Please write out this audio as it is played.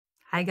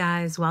Hi,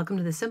 guys. Welcome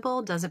to the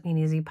Simple Doesn't Mean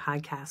Easy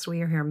podcast.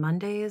 We are here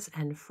Mondays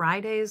and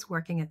Fridays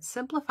working at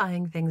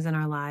simplifying things in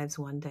our lives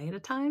one day at a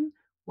time,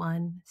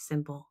 one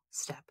simple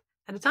step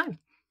at a time.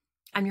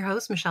 I'm your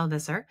host, Michelle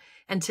Visser,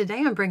 and today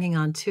I'm bringing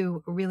on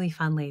two really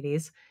fun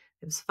ladies.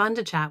 It was fun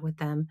to chat with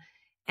them,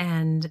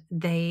 and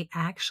they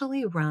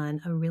actually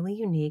run a really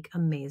unique,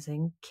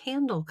 amazing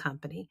candle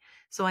company.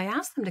 So I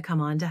asked them to come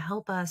on to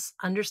help us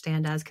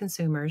understand as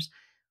consumers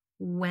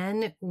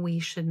when we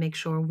should make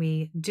sure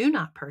we do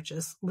not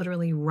purchase,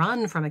 literally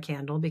run from a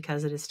candle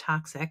because it is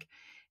toxic,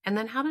 and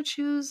then how to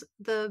choose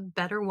the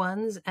better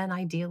ones and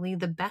ideally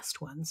the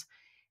best ones.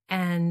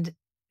 And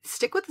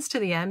stick with us to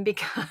the end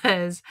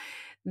because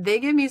they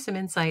give me some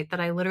insight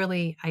that I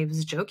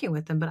was joking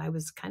with them, but I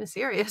was kind of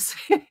serious.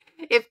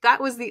 If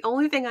that was the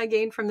only thing I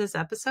gained from this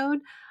episode,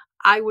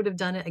 I would have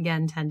done it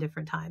again 10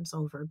 different times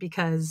over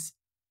because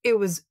it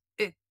was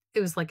it it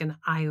was like an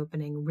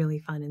eye-opening, really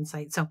fun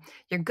insight. So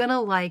you're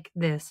gonna like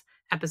this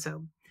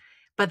episode.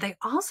 But they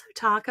also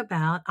talk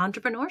about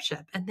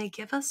entrepreneurship and they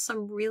give us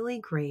some really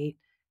great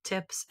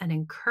tips and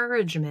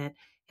encouragement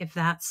if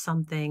that's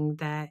something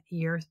that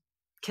you're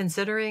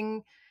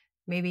considering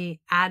maybe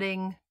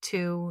adding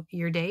to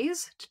your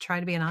days to try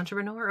to be an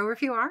entrepreneur, or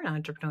if you are an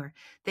entrepreneur,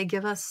 they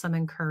give us some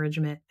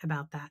encouragement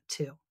about that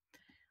too.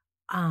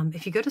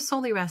 If you go to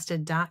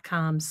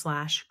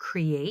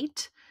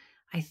solelyrested.com/create,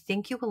 I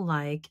think you will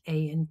like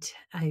a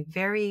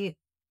very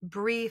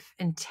brief,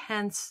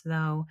 intense,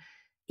 though,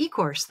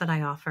 e-course that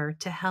I offer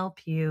to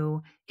help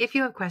you if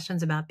you have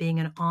questions about being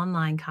an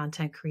online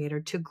content creator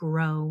to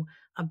grow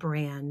a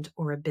brand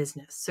or a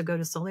business. So go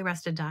to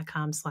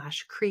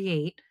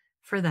solelyrested.com/create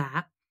for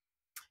that.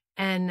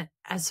 And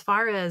as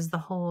far as the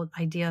whole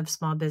idea of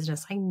small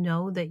business, I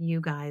know that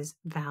you guys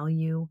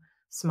value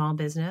small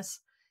business.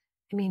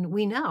 I mean,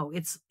 we know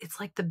it's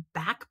like the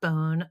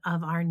backbone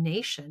of our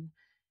nation.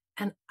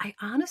 And I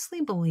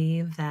honestly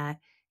believe that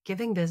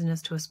giving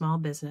business to a small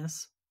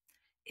business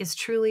is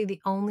truly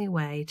the only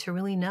way to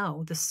really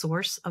know the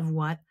source of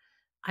what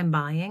I'm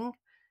buying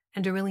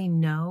and to really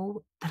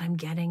know that I'm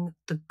getting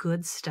the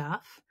good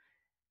stuff.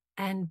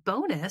 And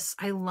bonus,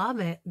 I love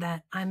it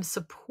that I'm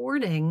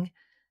supporting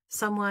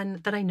someone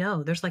that I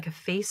know. There's like a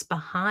face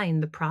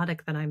behind the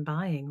product that I'm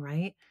buying,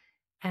 right?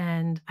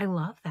 And I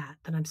love that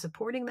I'm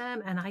supporting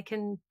them and I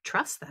can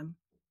trust them.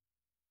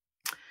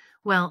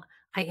 Well,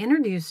 I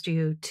introduced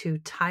you to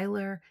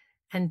Tyler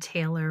and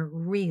Taylor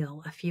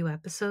Reel a few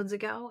episodes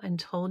ago and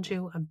told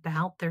you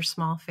about their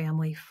small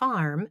family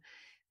farm.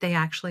 They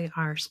actually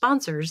are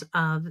sponsors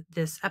of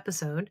this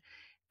episode.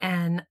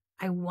 And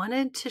I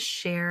wanted to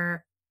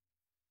share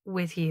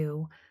with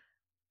you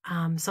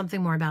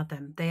something more about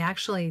them. They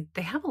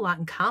have a lot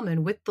in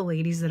common with the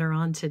ladies that are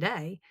on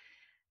today.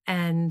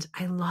 And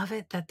I love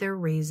it that they're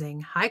raising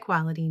high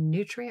quality,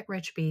 nutrient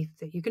rich beef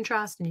that you can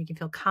trust and you can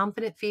feel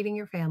confident feeding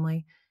your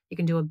family. You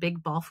can do a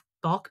big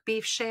bulk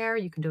beef share.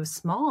 You can do a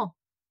small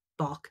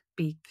bulk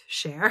beef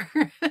share.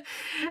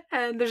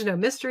 And there's no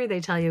mystery. They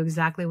tell you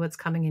exactly what's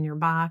coming in your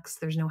box.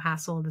 There's no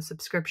hassle of a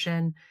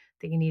subscription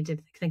that you need to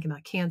think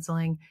about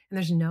canceling. And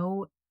there's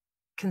no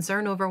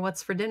concern over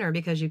what's for dinner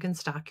because you can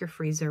stock your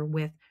freezer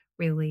with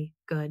really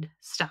good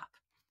stuff.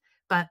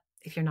 But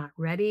if you're not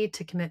ready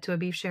to commit to a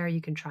beef share, you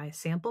can try a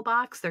sample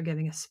box. They're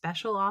giving a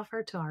special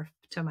offer to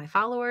my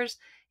followers.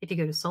 If you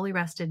go to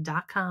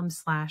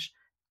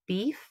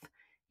solelyrested.com/beef,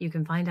 you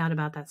can find out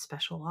about that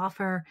special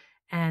offer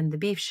and the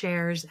beef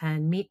shares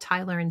and meet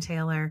Tyler and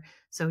Taylor.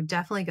 So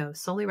definitely go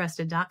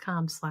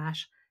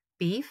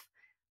solelyrested.com/beef.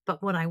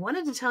 But what I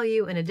wanted to tell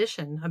you in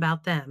addition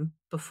about them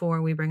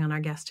before we bring on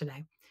our guest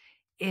today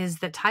is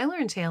that Tyler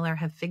and Taylor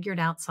have figured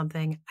out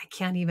something I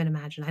can't even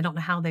imagine. I don't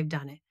know how they've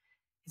done it.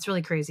 It's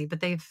really crazy, but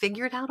they've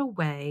figured out a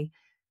way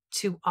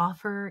to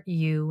offer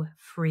you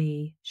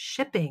free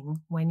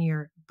shipping when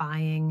you're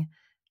buying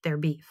their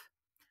beef.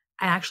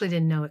 I actually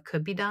didn't know it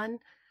could be done.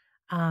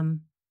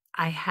 Um,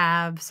 I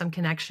have some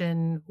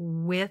connection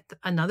with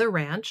another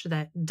ranch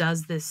that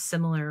does this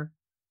similar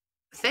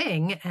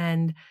thing,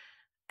 and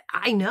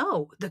I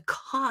know the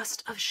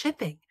cost of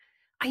shipping.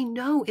 I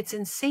know it's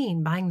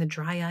insane buying the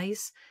dry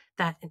ice,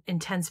 that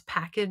intense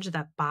package,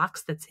 that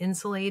box that's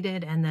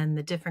insulated, and then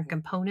the different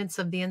components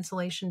of the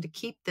insulation to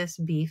keep this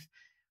beef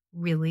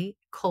really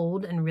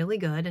cold and really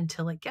good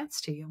until it gets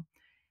to you.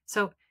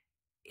 So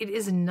it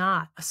is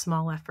not a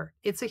small effort.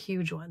 It's a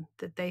huge one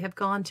that they have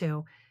gone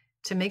to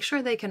make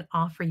sure they can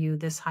offer you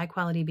this high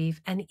quality beef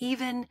and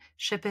even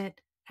ship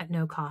it at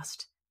no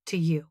cost to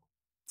you.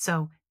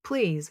 So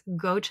please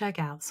go check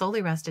out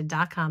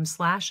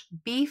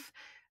solelyrested.com/beef.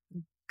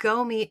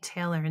 Go meet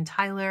Taylor and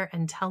Tyler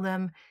and tell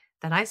them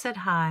that I said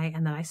hi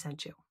and that I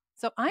sent you.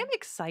 So I'm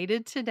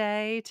excited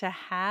today to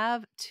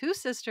have two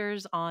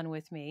sisters on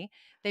with me.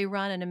 They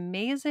run an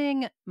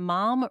amazing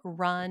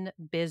mom-run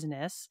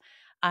business.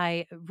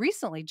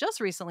 Just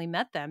recently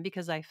met them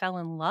because I fell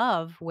in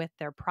love with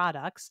their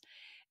products.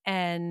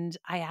 And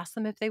I asked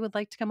them if they would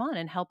like to come on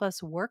and help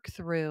us work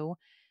through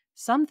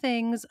some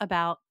things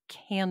about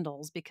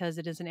candles because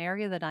it is an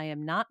area that I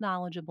am not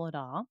knowledgeable at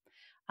all.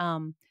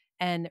 Um,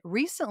 And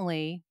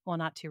recently, well,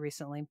 not too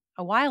recently,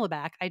 a while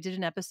back, I did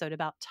an episode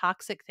about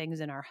toxic things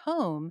in our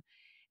home.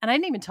 And I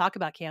didn't even talk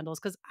about candles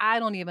because I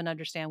don't even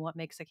understand what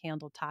makes a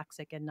candle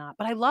toxic and not.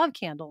 But I love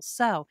candles.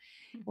 So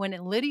when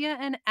Lydia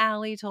and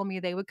Allie told me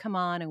they would come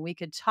on and we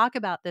could talk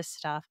about this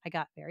stuff, I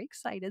got very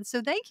excited.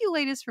 So thank you,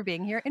 ladies, for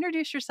being here.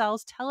 Introduce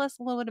yourselves. Tell us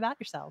a little bit about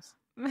yourselves.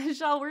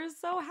 Michelle, we're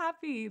so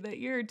happy that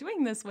you're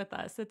doing this with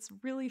us. It's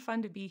really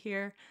fun to be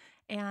here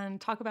and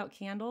talk about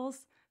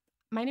candles.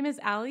 My name is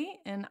Allie,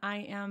 and I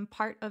am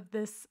part of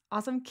this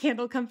awesome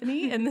candle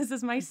company, and this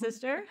is my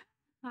sister.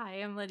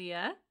 Hi, I'm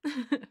Lydia.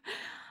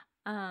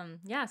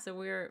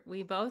 So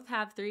we both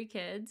have 3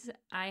 kids.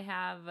 I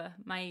have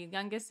my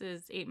youngest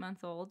is 8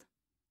 months old.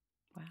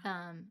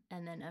 Wow.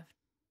 And then a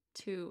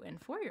 2 and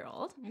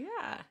 4-year-old.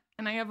 Yeah.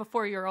 And I have a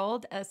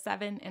 4-year-old, a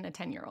 7, and a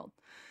 10-year-old.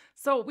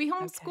 So we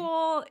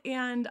homeschool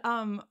and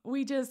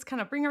we just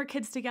kind of bring our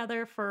kids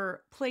together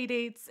for play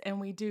dates, and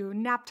we do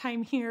nap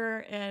time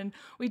here, and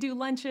we do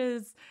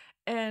lunches,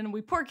 and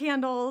we pour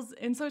candles.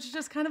 And so it's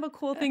just kind of a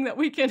cool thing that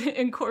we can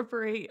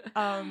incorporate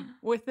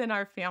within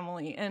our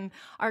family. And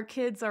our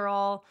kids are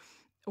all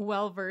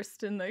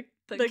well-versed in the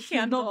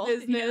candle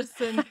business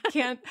and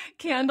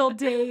candle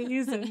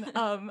days. And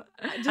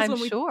just when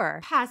we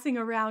passing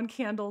around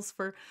candles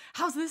for,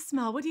 how's this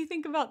smell? What do you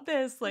think about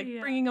this?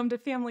 Bringing them to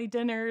family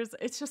dinners.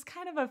 It's just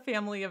kind of a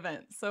family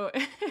event. So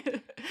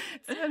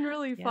it's been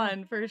really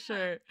fun for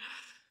sure.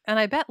 And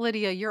I bet,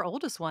 Lydia, your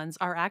oldest ones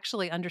are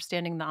actually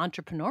understanding the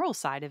entrepreneurial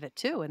side of it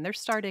too. And they're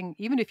starting,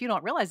 even if you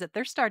don't realize it,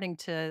 they're starting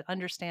to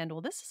understand, well,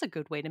 this is a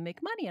good way to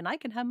make money and I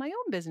can have my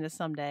own business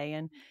someday.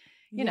 And,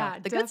 you know,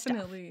 the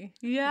definitely.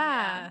 good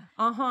stuff.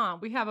 Yeah.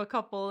 We have a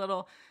couple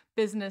little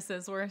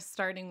businesses we're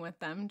starting with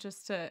them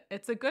it's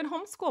a good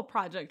homeschool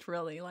project,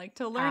 really, like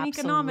to learn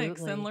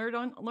economics and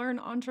learn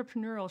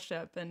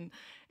entrepreneurship. And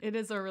it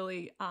is a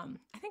really, I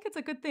think it's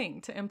a good thing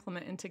to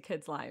implement into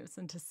kids' lives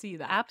and to see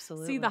that.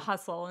 Absolutely. See the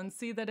hustle and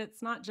see that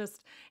it's not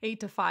just 8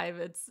 to 5.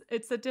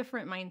 It's a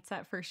different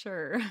mindset for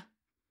sure.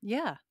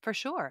 Yeah, for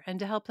sure. And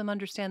to help them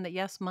understand that,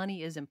 yes,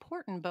 money is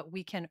important, but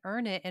we can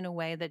earn it in a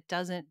way that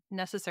doesn't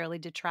necessarily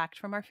detract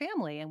from our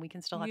family and we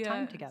can still have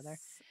time together.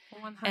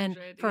 100, and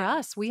for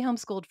us, we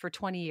homeschooled for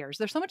 20 years.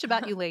 There's so much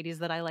about you ladies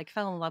that I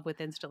fell in love with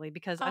instantly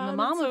because I'm a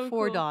mom of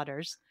 4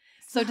 daughters.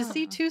 So to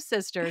see 2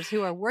 sisters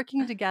who are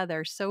working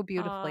together so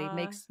beautifully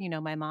makes,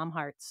 my mom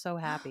heart so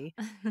happy.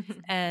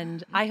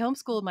 And I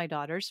homeschooled my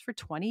daughters for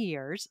 20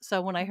 years.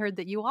 So when I heard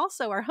that you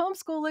also are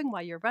homeschooling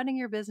while you're running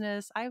your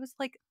business, I was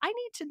like, I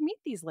need to meet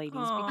these ladies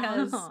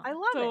because I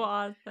love it. So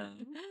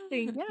awesome.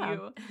 Thank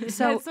you.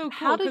 So it's so cool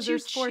how because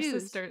there's 4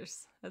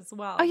 sisters as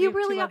well. Oh, you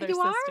really are? You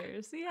are?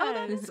 Sisters. Yes. Oh,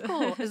 that is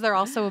cool. Is there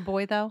also a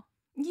boy though?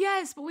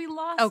 Yes, but we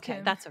lost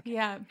him. That's okay.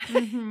 Yeah.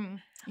 Mm-hmm.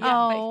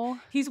 Yeah, but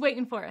he's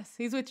waiting for us.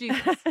 He's with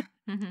Jesus.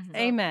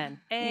 Amen.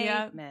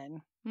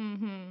 Amen.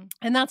 Mm-hmm.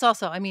 And that's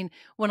also,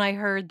 when I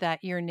heard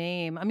that your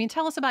name,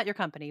 tell us about your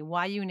company,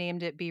 why you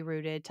named it Be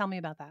Rooted. Tell me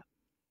about that.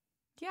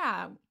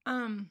 Yeah.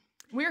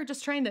 We were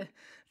just trying to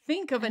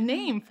think of a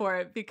name for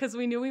it because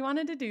we knew we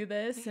wanted to do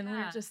this and we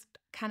were just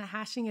kind of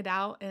hashing it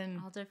out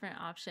and all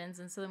different options.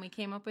 And so then we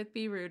came up with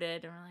Be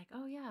Rooted and we're like,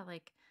 oh yeah,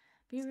 like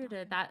Be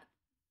Rooted.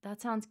 That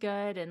sounds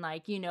good. And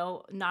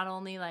not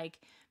only like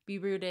be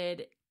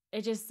rooted,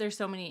 there's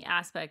so many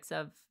aspects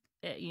of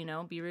it,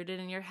 be rooted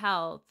in your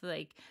health. We're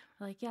like,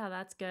 yeah,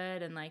 that's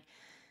good. And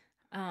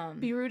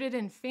be rooted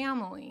in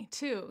family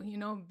too,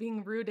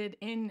 being rooted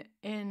in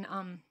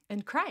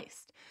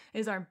Christ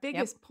is our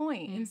biggest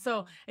point. And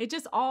so it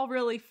just all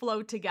really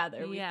flowed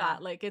together. We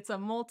thought it's a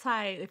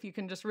if you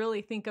can just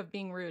really think of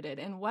being rooted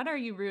and what are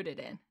you rooted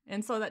in?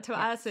 And so that to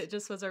us, it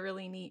just was a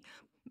really neat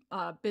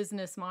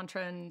business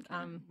mantra and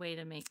way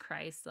to make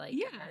Christ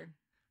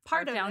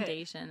part of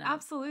foundation.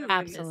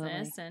 Absolutely.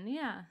 Business. And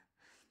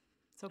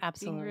so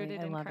being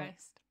rooted in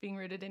Christ, being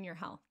rooted in your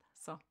health.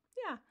 So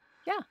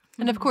yeah.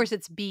 And of course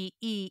it's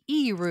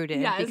BEE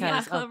rooted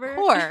because of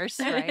course,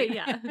 right?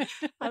 Yeah.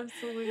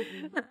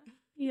 Absolutely.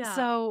 Yeah.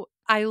 So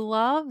I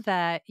love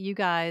that you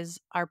guys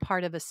are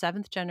part of a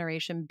 7th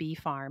generation bee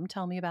farm.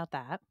 Tell me about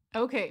that.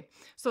 Okay.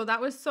 So that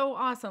was so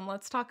awesome.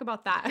 Let's talk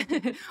about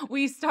that.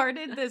 We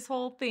started this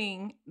whole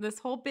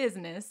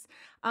business.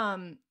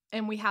 And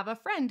we have a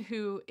friend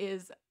who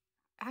is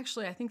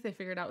actually, I think they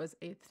figured out it was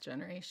 8th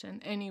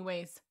generation.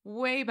 Anyways,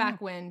 way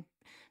back when,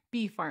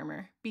 bee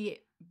farmer,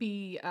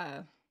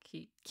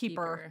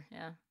 keeper.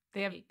 Yeah.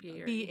 They have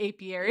apiary. Bee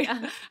apiary.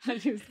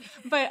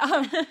 But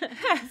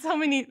so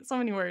many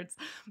words.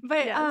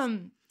 But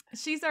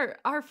she's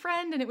our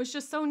friend, and it was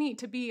just so neat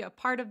to be a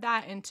part of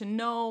that and to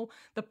know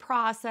the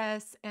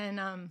process.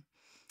 And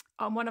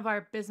one of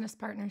our business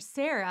partners,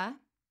 Sarah,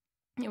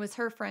 it was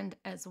her friend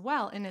as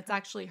well, and it's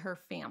actually her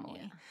family.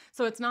 Yeah.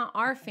 So it's not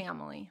our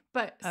family,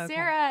 but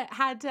Sarah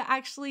had to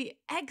actually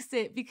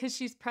exit because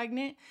she's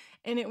pregnant,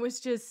 and it was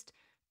just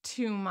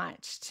too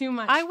much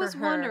I for was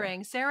her.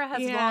 wondering, Sarah has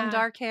long Yeah.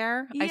 dark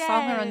hair. I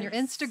saw her on your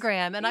Yes.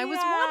 Instagram and I was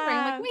wondering,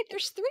 Yeah. like, wait,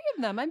 there's 3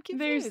 of them. I'm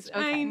confused. I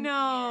Okay.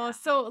 know. Yeah.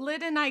 So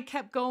Lyd and I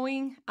kept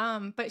going,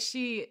 but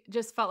she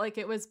just felt like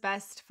it was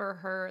best for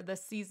her, the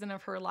season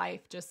of her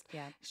life. Just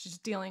Yeah. she's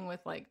dealing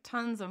with like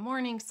tons of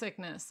morning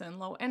sickness and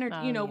low energy.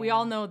 Oh, You know, we yeah.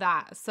 all know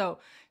that. So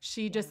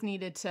she just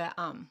needed to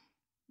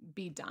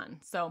be done.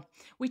 So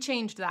we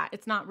changed that.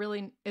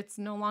 It's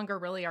no longer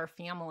really our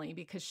family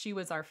because she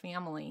was our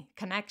family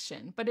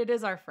connection, but it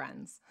is our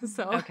friends.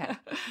 So Okay.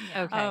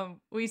 Okay.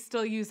 we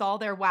still use all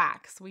their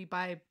wax. We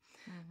buy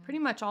pretty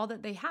much all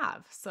that they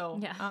have. So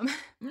Yeah.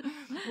 we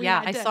Yeah,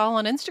 had I to- saw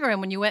on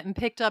Instagram when you went and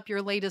picked up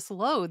your latest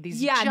load,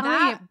 these yeah,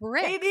 giant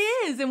bricks. It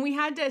is. And we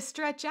had to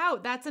stretch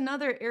out. That's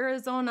another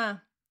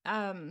Arizona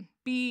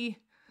bee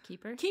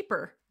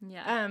keeper.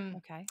 Yeah.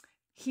 Okay.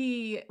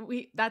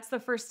 That's the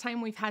first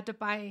time we've had to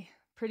buy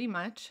pretty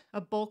much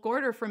a bulk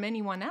order from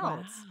anyone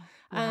else.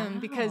 Wow.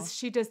 Because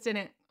she just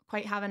didn't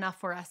quite have enough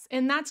for us.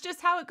 And that's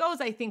just how it goes,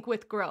 I think,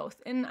 with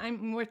growth.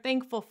 And we're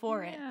thankful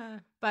for it. Yeah.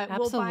 But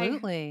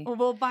Absolutely.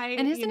 we'll buy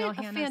And isn't it a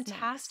Hannah's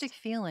fantastic next.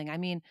 feeling? I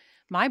mean,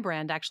 my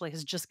brand actually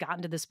has just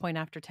gotten to this point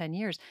after 10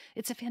 years.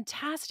 It's a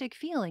fantastic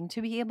feeling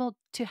to be able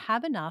to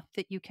have enough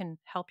that you can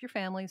help your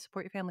family,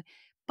 support your family,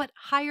 but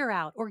hire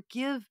out or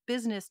give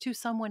business to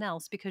someone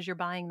else because you're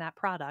buying that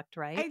product,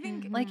 right? I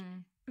think Like,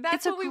 that's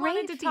it's a what we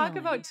wanted great to talk feeling.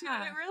 about too.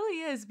 Yeah. It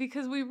really is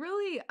because we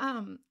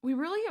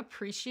really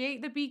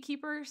appreciate the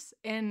beekeepers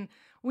and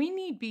we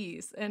need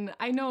bees. And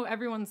I know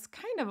everyone's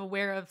kind of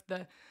aware of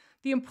the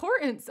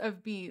importance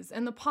of bees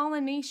and the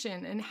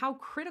pollination and how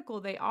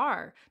critical they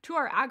are to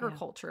our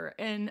agriculture.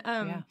 And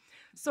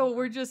so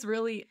we're just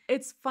really,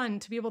 it's fun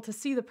to be able to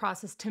see the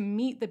process, to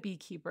meet the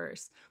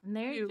beekeepers. And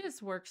they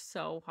just work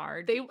so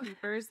hard. They-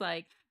 Beekeepers,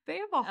 like, They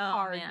have a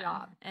hard man.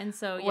 job. And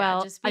so, yeah,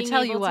 Well, just I being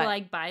tell able you what. to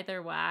like buy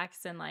their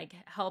wax and like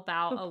help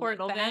out a Support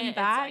little them bit. It's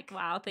back. like,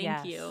 wow,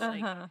 thank you.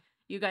 Yes. Like,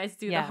 you guys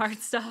do the Yes. hard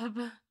stuff.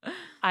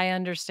 I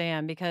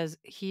understand because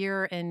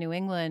here in New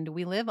England,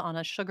 we live on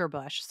a sugar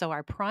bush. So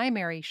our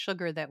primary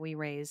sugar that we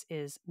raise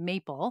is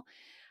maple,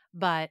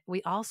 but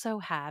we also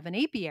have an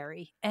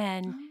apiary.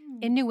 And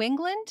in New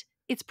England,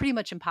 it's pretty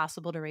much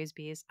impossible to raise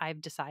bees.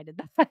 I've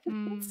decided that.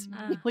 It's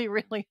really,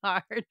 really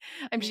hard.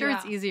 I'm sure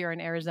it's Yeah. easier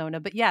in Arizona,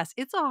 but yes,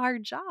 it's a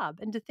hard job.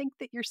 And to think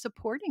that you're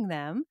supporting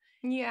them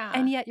Yeah.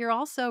 and yet you're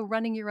also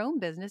running your own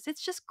business,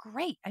 it's just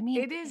great. I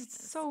mean, It is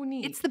so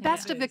neat. it's the Yeah,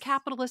 best it of the is.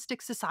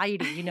 capitalistic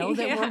society, you know,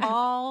 that we're Yeah.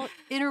 all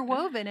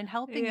interwoven and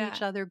helping Yeah.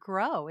 each other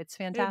grow. It's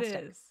fantastic.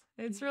 It is.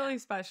 It's really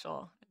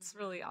special. It's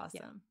really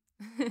awesome.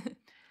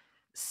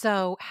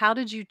 So, how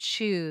did you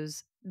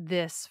choose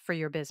this for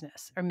your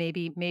business? Or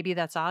maybe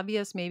that's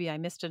obvious, maybe I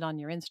missed it on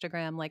your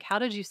Instagram. Like, how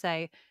did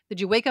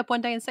you wake up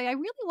one day and say, I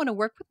really want to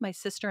work with my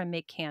sister and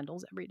make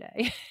candles every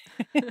day?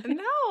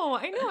 No,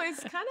 I know.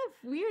 It's kind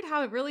of weird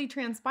how it really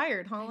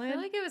transpired, huh, I Lyd?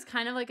 feel like it was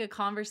kind of like a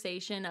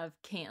conversation of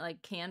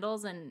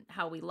candles and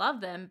how we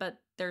love them, but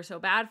they're so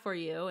bad for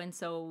you. And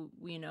so,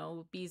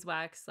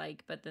 beeswax,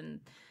 like, but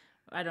then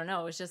I don't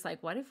know. It was just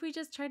like, what if we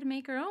just tried to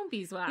make our own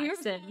beeswax? You're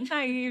so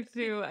naive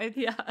too.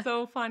 It's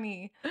so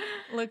funny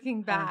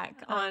looking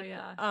back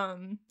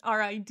on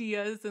our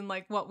ideas and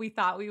like what we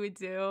thought we would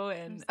do.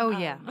 And Oh,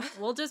 yeah.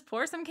 We'll just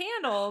pour some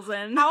candles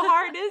and how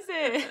hard is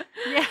it?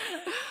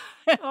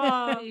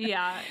 Yeah.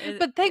 yeah.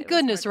 But thank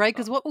goodness, right?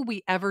 Because Because what would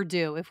we ever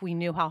do if we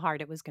knew how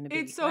hard it was going to be?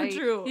 It's so right?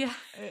 true. Yeah.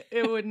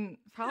 It wouldn't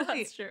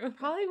probably That's true.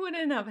 probably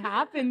wouldn't have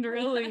happened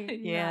really.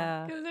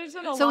 Yeah. Because there's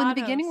been a So lot in the of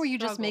beginning, were you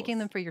just making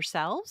them struggles. for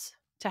yourselves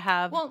to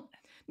have? Well,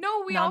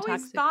 no, we always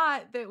non-toxic?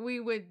 thought that we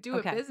would do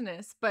Okay. a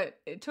business, but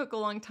it took a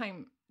long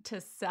time to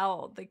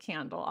sell the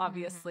candle,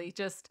 obviously.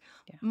 Just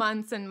Yeah.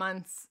 months and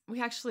months. We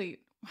actually,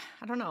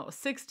 I don't know,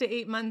 6 to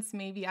 8 months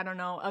maybe, I don't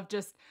know, of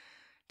just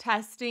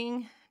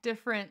testing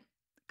different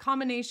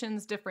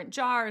combinations, different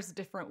jars,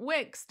 different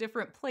wicks,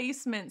 different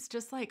placements,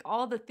 just like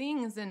all the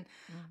things. And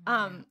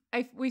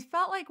we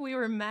felt like we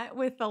were met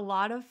with a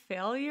lot of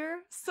failure.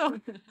 So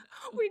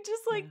we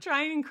just like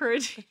try and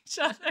encourage each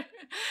other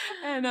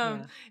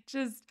and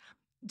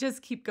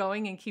just keep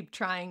going and keep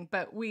trying.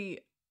 But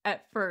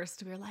at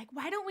first we were like,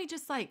 why don't we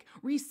just like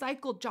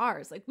recycle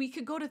jars? Like we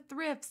could go to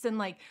thrifts and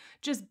like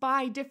just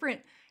buy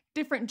different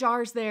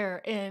jars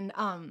there and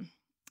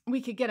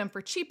we could get them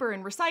for cheaper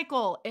and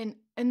recycle. And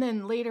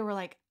then later we're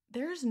like,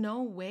 there's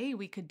no way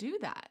we could do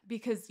that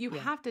because you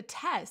have to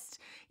test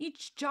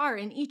each jar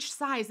and each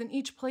size and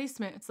each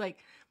placement. It's like,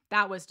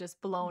 that was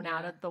just blown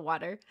out of the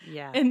water.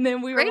 Yeah. And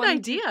then we were Great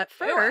idea at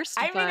first.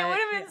 I mean, it but- would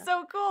have been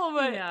so cool,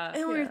 but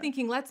and we were Yeah.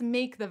 thinking, let's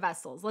make the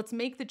vessels. Let's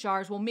make the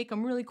jars. We'll make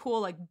them really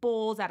cool, like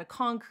bowls out of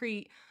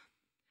concrete.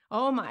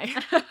 Oh my.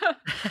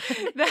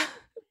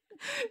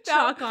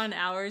 Chalk on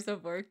hours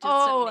of work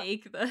just to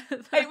make the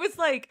It was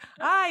like,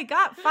 I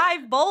got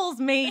 5 bowls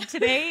made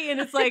today. And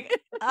it's like,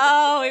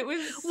 oh, it was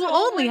We'll so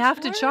only much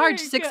have to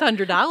charge work.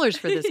 $600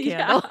 for this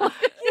candle. Yeah,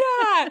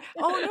 Yeah.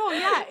 Oh no.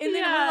 Yeah. And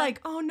then we're Yeah.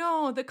 like, oh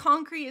no, the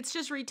concrete, it's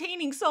just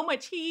retaining so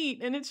much heat.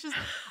 And it's just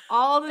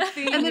all the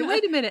things. And then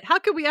wait a minute, how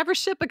could we ever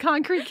ship a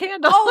concrete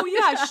candle? Oh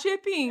yeah,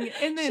 shipping.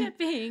 And then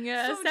Shipping,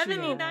 so true.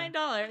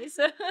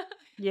 $79.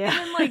 Yeah. And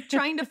then like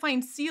trying to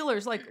find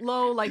sealers, like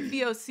low, like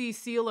VOC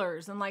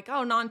sealers, and like,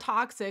 oh,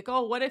 non-toxic.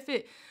 Oh, what if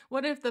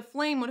the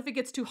flame, what if it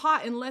gets too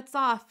hot and lets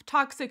off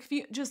toxic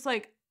just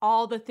like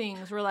all the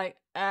things. We're like,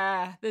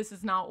 this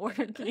is not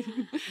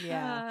working.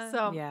 Yeah.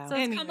 So So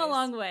it's come a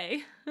long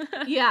way.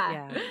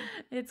 Yeah.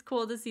 It's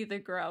cool to see the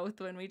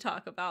growth when we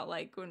talk about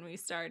like when we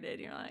started.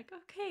 You're like,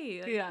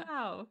 okay, like,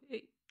 wow,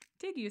 it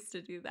did used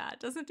to do that.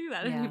 Doesn't do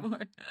that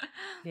anymore.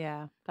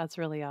 Yeah, that's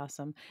really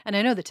awesome. And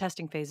I know the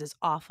testing phase is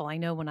awful. I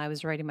know when I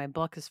was writing my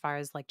book, as far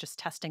as like just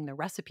testing the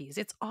recipes,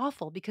 it's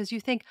awful because you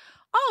think,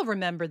 I'll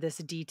remember this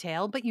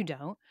detail, but you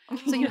don't.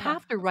 So you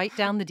have to write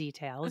down the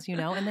details,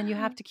 and then you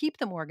have to keep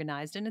them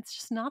organized. And it's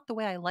just not the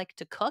way I like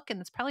to cook. And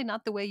it's probably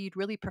not the way you'd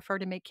really prefer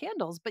to make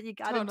candles, but you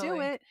got to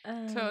do it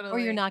Totally. or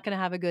you're not going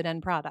to have a good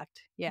end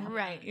product. Yeah.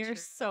 Right. You're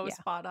so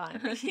spot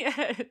on.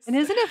 Yes. And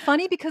isn't it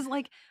funny? Because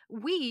like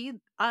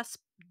us,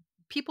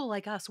 people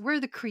like us, we're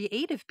the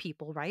creative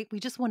people, right? We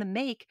just want to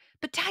make,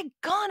 but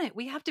daggone it,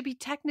 we have to be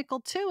technical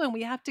too, and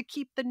we have to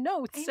keep the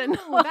notes. I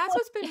know. That's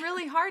what's been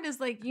really hard is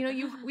like,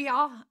 we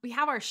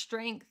have our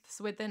strengths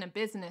within a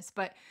business,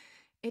 but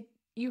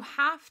you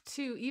have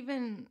to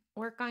even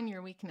work on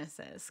your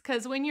weaknesses.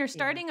 Because when you're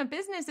starting a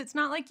business, it's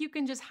not like you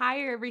can just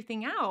hire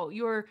everything out.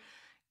 You're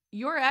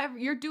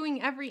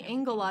doing every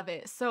angle of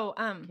it. So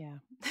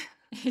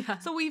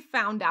so we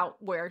found out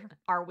where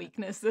our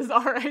weaknesses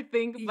are, I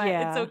think, but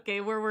it's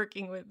okay. We're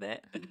working with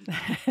it.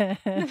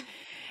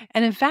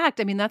 And in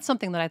fact, I mean, that's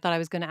something that I thought I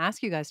was going to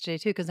ask you guys today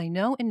too, because I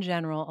know in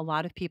general, a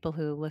lot of people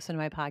who listen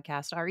to my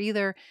podcast are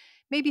either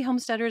maybe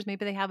homesteaders,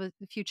 maybe they have a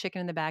few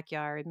chicken in the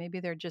backyard, maybe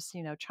they're just,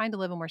 trying to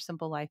live a more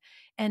simple life.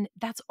 And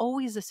that's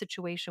always a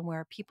situation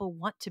where people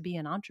want to be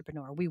an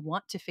entrepreneur. We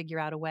want to figure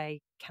out a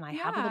way, can I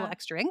have a little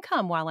extra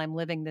income while I'm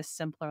living this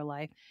simpler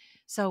life?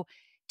 So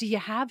do you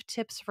have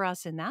tips for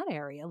us in that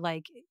area?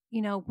 Like,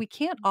 we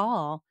can't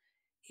all,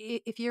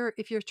 if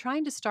you're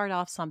trying to start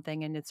off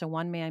something and it's a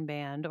one-man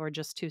band or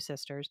just two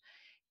sisters,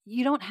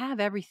 you don't have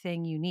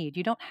everything you need.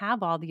 You don't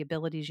have all the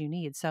abilities you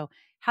need. So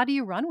how do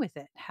you run with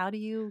it? How do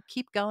you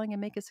keep going and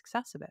make a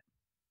success of it?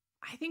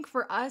 I think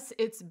for us,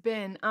 it's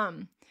been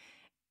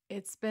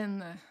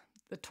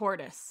the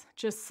tortoise,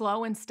 just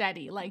slow and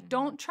steady. Like,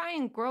 don't try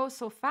and grow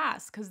so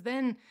fast, because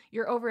then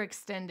you're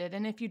overextended.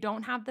 And if you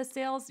don't have the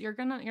sales, you're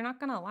not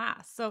gonna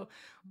last. So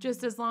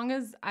just as long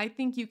as I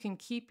think you can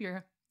keep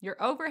your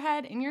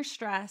overhead and your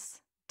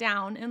stress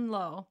down and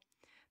low,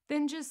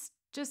 then just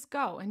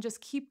go and just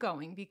keep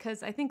going.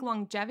 Because I think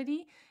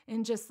longevity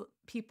and just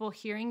people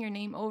hearing your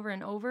name over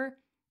and over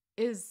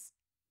is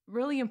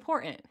really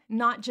important,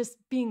 not just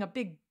being a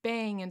big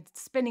bang and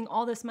spending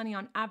all this money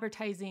on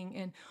advertising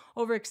and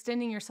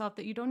overextending yourself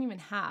that you don't even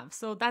have.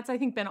 So that's, I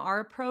think, been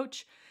our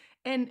approach.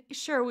 And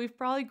sure, we've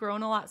probably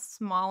grown a lot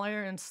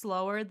smaller and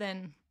slower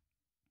than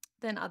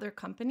other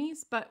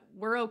companies, but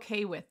we're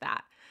okay with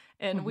that.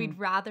 And we'd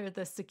rather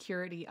the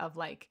security of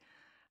like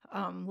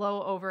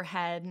low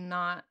overhead,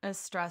 not as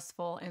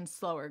stressful, and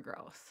slower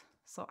growth.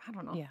 So I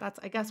don't know. Yeah. That's,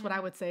 I guess, what I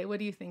would say. What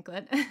do you think,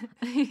 Lyd?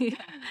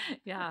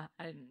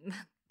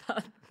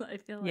 I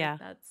feel like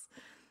that's...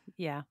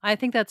 Yeah, I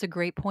think that's a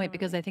great point,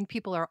 because I think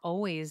people are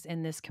always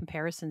in this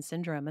comparison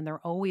syndrome, and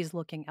they're always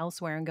looking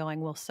elsewhere and going,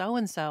 well,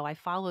 so-and-so, I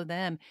follow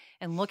them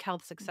and look how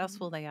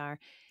successful they are.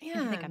 And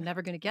you think, I'm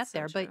never going to get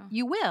there, but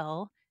you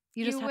will.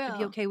 You just have to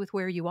be okay with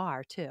where you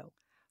are too.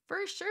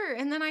 For sure.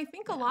 And then I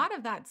think a lot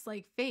of that's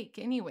like fake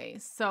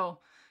anyways. So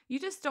you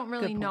just don't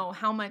really know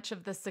how much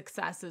of the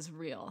success is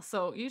real.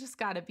 So you just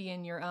got to be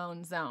in your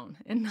own zone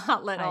and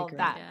not let all of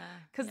that.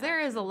 Because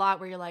there is a lot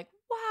where you're like,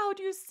 wow,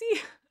 do you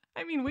see?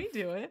 I mean, we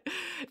do it.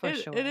 For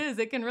sure. It is.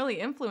 It can really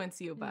influence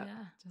you, but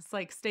just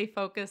like stay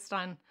focused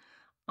on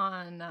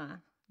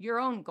your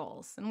own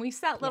goals. And we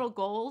set little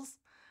goals,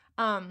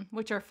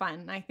 which are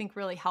fun. I think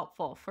really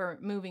helpful for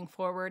moving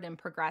forward and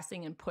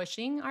progressing and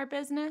pushing our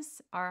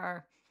business.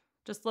 Are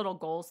just little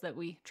goals that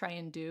we try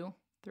and do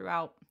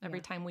throughout.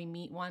 Every time we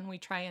meet one, we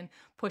try and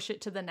push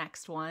it to the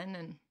next one.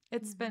 And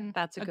it's been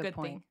That's a good thing.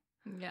 point.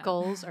 Yeah.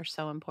 Goals are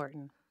so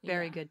important.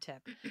 Very good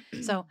tip.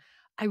 So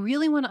I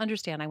really want to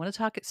understand. I want to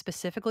talk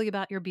specifically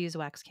about your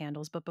beeswax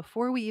candles. But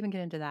before we even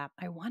get into that,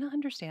 I want to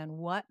understand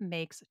what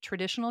makes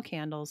traditional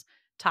candles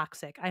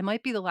toxic. I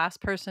might be the last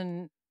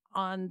person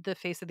on the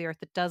face of the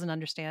earth that doesn't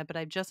understand, but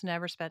I've just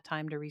never spent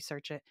time to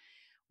research it.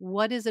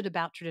 What is it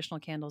about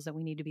traditional candles that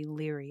we need to be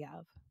leery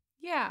of?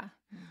 Yeah.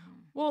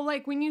 Well,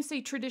 like when you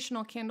say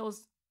traditional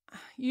candles,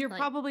 you're like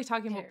probably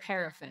talking about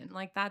paraffin.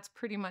 Like that's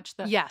pretty much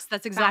the Yes,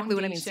 that's exactly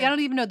what I mean. See, I don't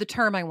even know the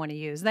term I want to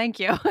use. Thank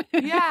you.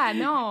 Yeah,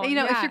 no. If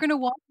you're going to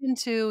walk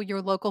into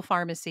your local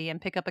pharmacy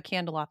and pick up a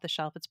candle off the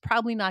shelf, it's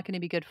probably not going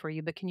to be good for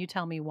you. But can you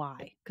tell me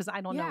why? Because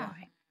I don't know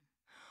why.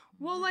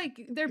 Well,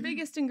 like their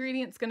biggest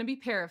ingredient is going to be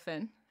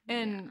paraffin.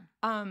 And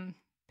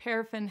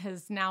paraffin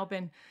has now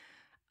been,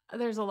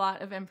 there's a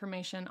lot of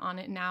information on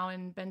it now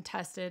and been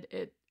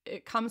tested.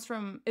 it comes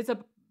from, it's a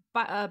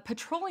petroleum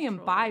Petroleum.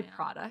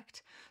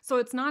 byproduct. So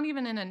it's not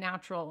even in a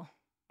natural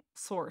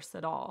source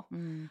at all.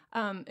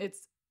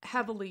 It's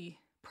heavily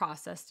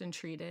processed and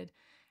treated.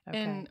 Okay.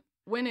 And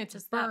when it's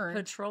Just burned, that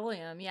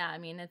petroleum. Yeah. I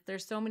mean,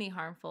 there's so many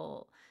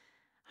harmful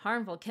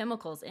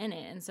chemicals in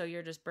it. And so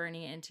you're just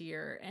burning it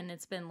into and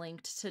it's been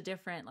linked to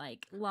different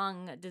like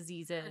lung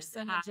diseases,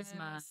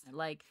 asthma,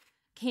 like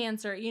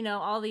cancer,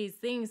 all these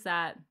things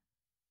that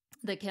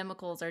the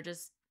chemicals are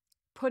just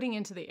putting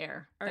into the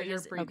air that you're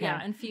breathing. Okay.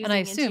 Yeah, infusing And I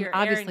into assume your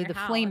air in obviously your the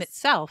flame house.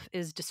 itself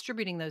is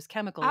distributing those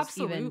chemicals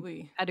even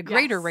Absolutely. at a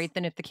greater Yes. rate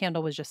than if the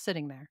candle was just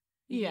sitting there.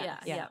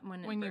 Yes. Yeah.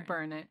 When you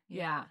burn it.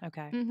 Yeah.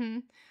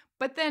 Okay.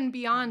 But then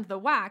beyond the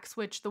wax,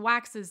 which the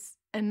wax is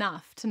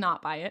enough to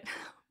not buy it,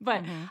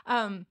 but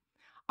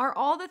are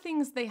all the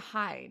things they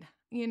hide.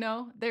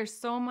 There's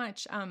so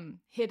much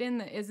hidden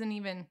that isn't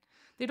even,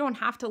 they don't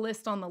have to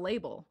list on the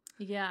label.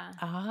 Yeah.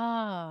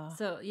 Ah.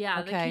 So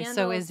yeah, the Okay. candles.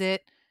 So is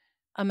it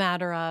a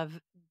matter of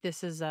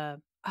this is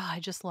I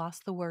just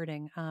lost the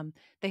wording.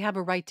 They have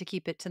a right to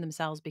keep it to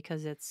themselves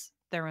because it's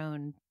their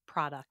own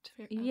product.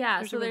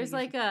 Yeah, so there's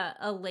like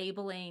a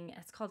labeling.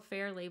 It's called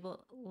Fair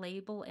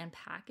Label and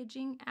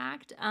Packaging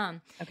Act.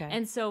 Okay.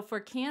 And so for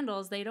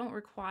candles, they don't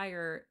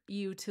require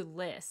you to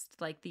list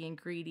like the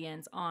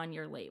ingredients on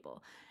your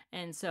label.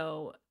 And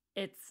so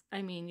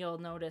you'll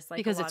notice like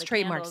because a lot it's of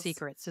trademark candles,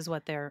 secrets is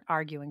what they're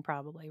arguing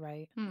probably,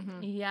 right?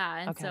 Yeah,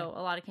 and Okay. so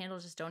a lot of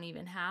candles just don't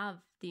even have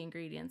the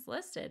ingredients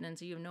listed, and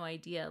so you have no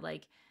idea.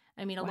 Like,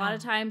 a lot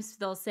of times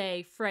they'll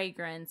say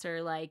fragrance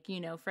or like,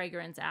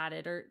 fragrance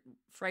added or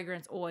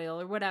fragrance oil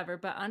or whatever,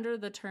 but under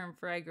the term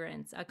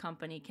fragrance, a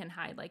company can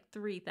hide like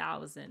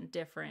 3,000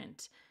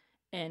 different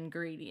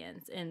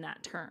ingredients in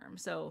that term.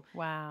 So,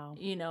 Wow.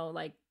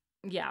 like,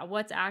 yeah,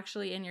 what's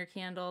actually in your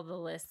candle, the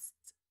list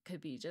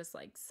could be just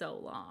like so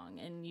long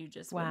and you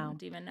just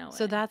wouldn't even know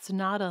So it. that's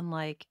not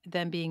unlike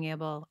them being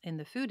able in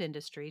the food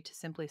industry to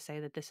simply say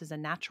that this is a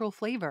natural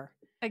flavor.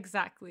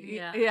 Exactly.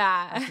 Yeah.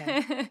 Yeah.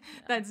 Okay.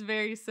 That's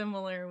very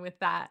similar with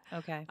that.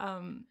 Okay.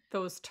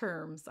 Those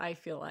terms, I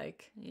feel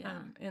like,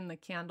 Yeah. in the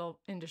candle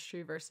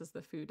industry versus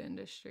the food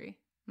industry.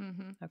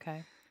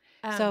 Okay.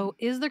 So Um,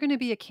 is there going to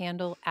be a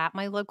candle at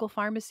my local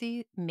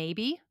pharmacy?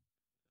 Maybe,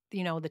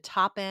 the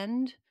top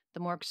end, the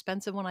more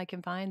expensive one I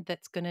can find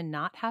that's going to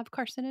not have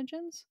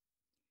carcinogens?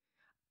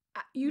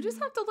 you just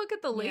have to look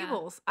at the Yeah.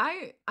 labels.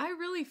 I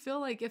really feel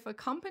like if a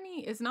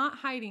company is not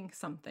hiding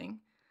something,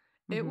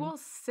 it will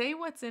say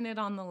what's in it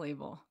on the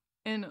label.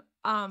 And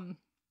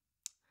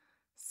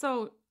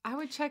so I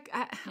would check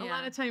a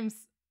lot of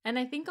times. And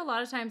I think a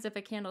lot of times if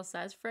a candle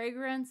says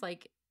fragrance,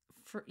 like,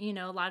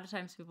 a lot of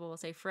times people will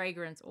say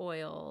fragrance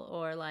oil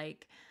or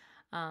like,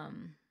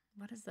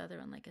 what is the other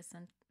one? Like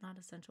not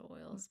essential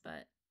oils,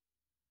 but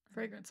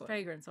Fragrance oil.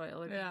 Fragrance oil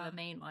would be the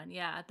main one.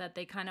 Yeah, that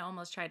they kind of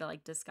almost try to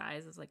like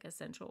disguise as like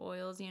essential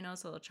oils,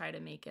 so they'll try to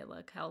make it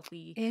look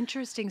healthy.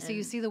 Interesting. So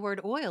you see the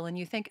word oil and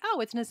you think, oh,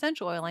 it's an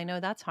essential oil. I know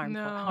that's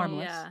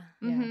harmless.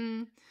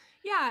 Yeah.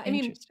 Yeah, I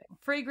mean, Interesting.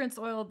 fragrance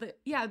oil,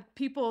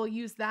 people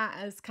use that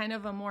as kind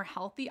of a more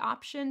healthy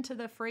option to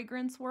the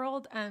fragrance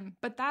world.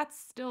 But that's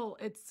still,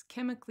 it's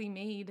chemically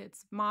made,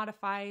 it's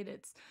modified,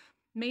 it's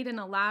made in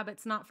a lab.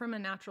 It's not from a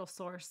natural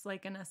source,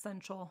 like an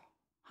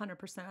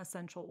 100%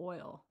 essential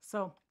oil.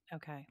 So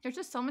Okay. there's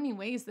just so many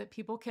ways that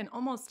people can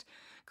almost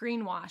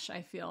greenwash,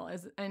 I feel,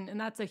 and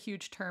that's a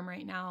huge term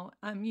right now.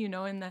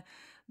 In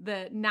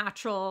the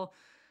natural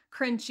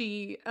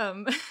crunchy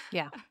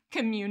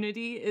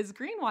community is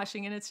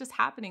greenwashing, and it's just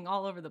happening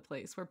all over the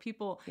place where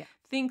people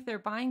think they're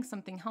buying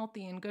something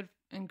healthy and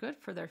good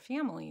for their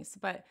families,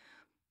 but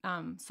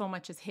so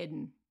much is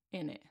hidden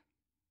in it.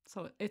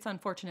 So it's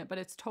unfortunate, but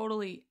it's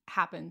totally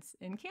happens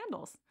in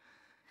candles.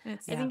 I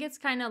think it's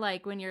kind of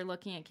like when you're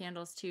looking at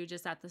candles too,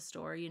 just at the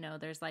store,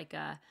 there's like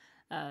a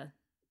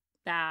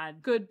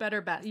bad, good,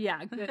 better, best.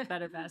 Yeah, good,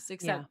 better, best.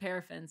 Except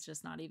paraffin's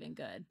just not even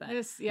good. But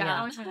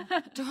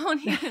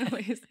don't even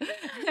waste.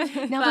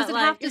 Now, does it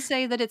have to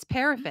say that it's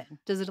paraffin?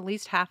 Does it at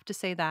least have to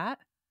say that?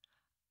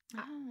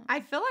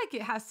 I feel like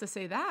it has to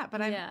say that,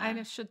 but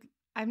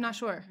I'm not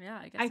sure. Yeah,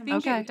 I guess I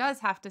think it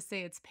does have to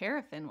say it's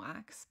paraffin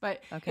wax,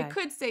 but it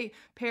could say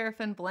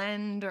paraffin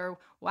blend or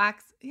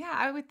wax. Yeah,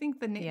 I would think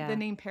the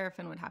name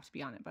paraffin would have to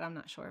be on it, but I'm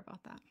not sure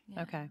about that.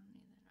 Yeah,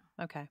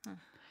 okay. Huh.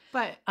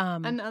 But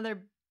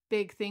another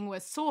big thing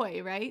was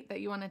soy, right?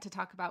 That you wanted to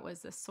talk about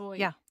was the soy.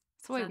 Yeah.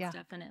 Soy. That's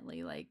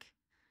definitely like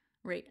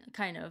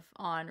kind of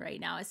on right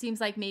now. It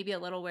seems like maybe a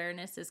little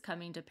awareness is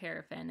coming to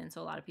paraffin, and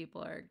so a lot of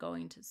people are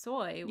going to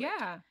soy.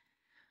 Yeah.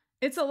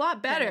 It's a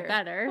lot better.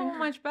 So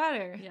much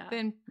better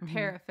than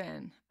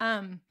paraffin.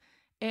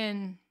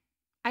 And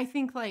I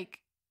think like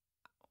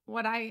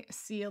what I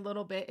see a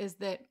little bit is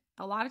that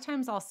a lot of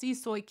times I'll see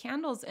soy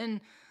candles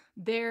and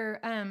they're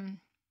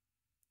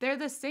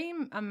the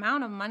same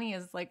amount of money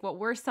as like what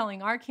we're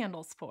selling our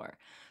candles for.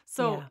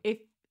 So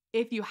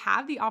if you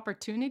have the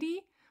opportunity,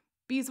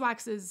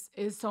 beeswax is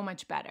so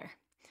much better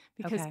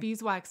because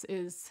beeswax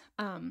is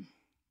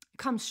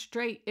comes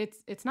straight.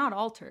 It's not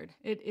altered.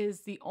 It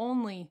is the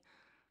only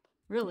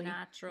really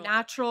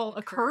natural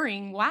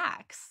occurring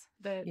wax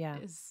that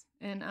is,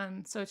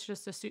 and so it's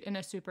just in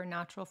a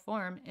supernatural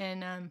form,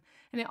 and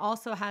it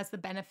also has the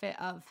benefit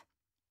of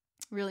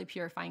really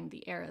purifying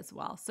the air as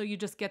well. So you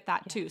just get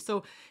that too.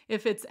 So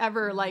if it's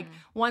ever like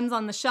one's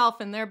on the shelf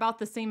and they're about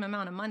the same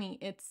amount of money,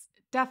 it's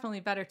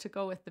definitely better to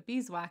go with the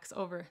beeswax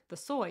over the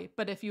soy.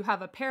 But if you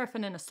have a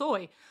paraffin and a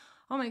soy,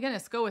 oh my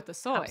goodness, go with the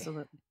soy.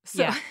 Absolutely.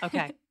 So, yeah.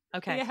 Okay.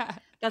 Okay. Yeah.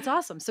 That's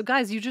awesome. So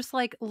guys, you just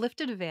like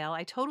lifted a veil.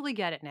 I totally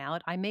get it now.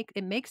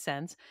 It makes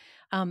sense.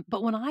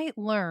 But when I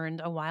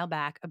learned a while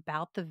back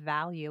about the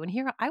value, and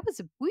here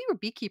we were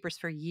beekeepers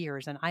for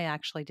years, and I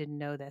actually didn't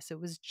know this. It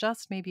was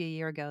just maybe a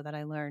year ago that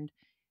I learned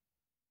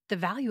the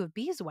value of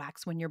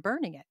beeswax when you're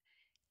burning it.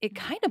 It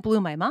kind of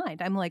blew my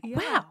mind. I'm like,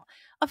 wow,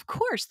 of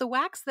course, the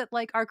wax that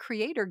like our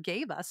creator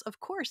gave us,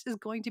 of course, is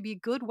going to be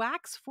good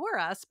wax for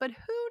us. But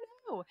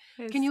who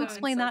knew? Can you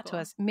explain that to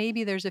us?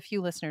 Maybe there's a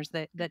few listeners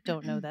that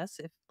don't know this,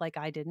 if like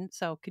I didn't.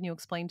 So can you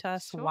explain to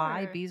us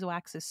why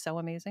beeswax is so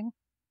amazing?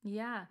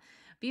 Yeah.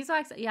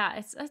 Beeswax, yeah,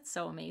 it's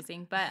so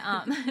amazing. But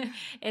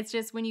it's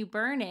just when you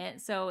burn it,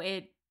 so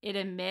it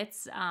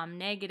emits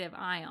negative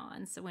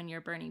ions when you're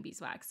burning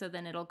beeswax. So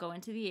then it'll go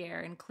into the air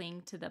and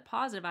cling to the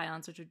positive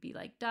ions, which would be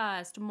like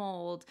dust,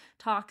 mold,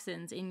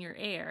 toxins in your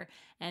air,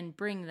 and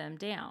bring them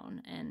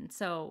down. And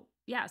so,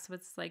 yeah, so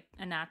it's like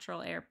a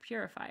natural air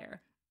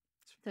purifier.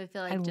 So I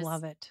feel like I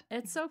love it.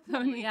 It's so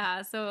cool.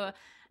 Yeah. So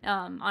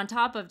on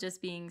top of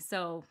just being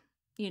so,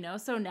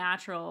 so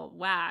natural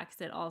wax,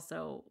 it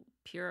also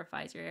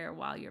purifies your air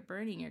while you're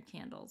burning your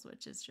candles,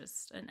 which is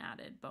just an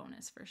added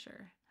bonus for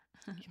sure.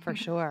 For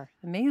sure.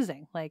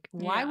 Amazing. Like,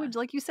 why would,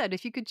 like you said,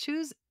 if you could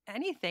choose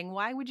anything,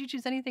 why would you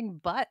choose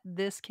anything but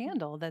this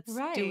candle that's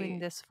doing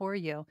this for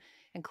you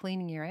and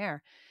cleaning your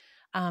air?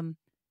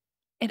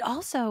 It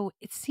also,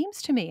 it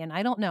seems to me, and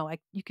I don't know,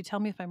 you could tell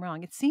me if I'm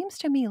wrong, it seems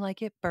to me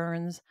like it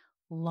burns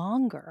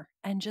longer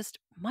and just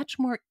much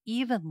more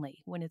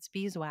evenly when it's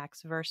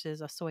beeswax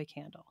versus a soy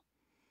candle.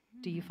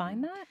 Do you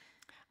find that?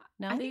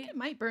 No? I think it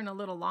might burn a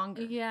little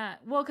longer. Yeah.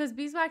 Well, because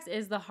beeswax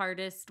is the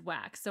hardest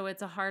wax. So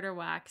it's a harder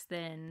wax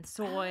than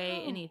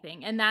soy,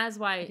 anything. And that is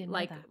why,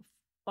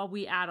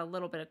 we add a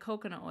little bit of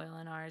coconut oil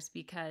in ours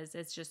because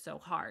it's just so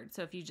hard.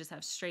 So if you just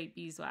have straight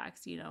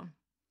beeswax,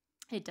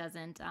 it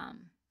doesn't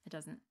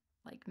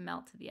like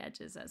melt to the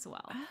edges as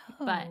well.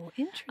 Oh, but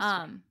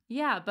interesting.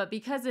 But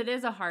because it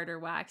is a harder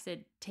wax,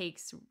 it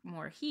takes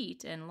more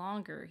heat and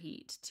longer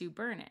heat to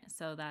burn it.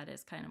 So that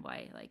is kind of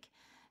why like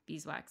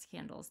beeswax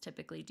candles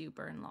typically do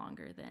burn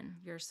longer than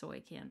your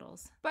soy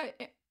candles. But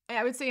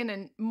I would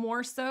say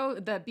more so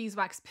the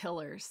beeswax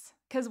pillars.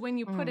 Because when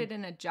you put it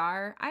in a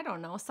jar, I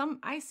don't know,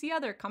 I see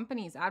other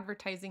companies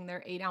advertising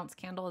their 8-ounce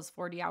candle is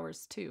 40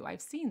 hours too.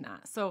 I've seen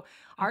that. So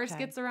ours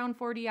gets around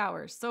 40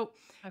 hours. So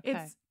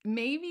it's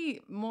maybe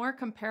more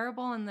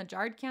comparable in the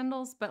jarred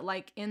candles, but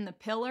like in the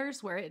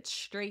pillars where it's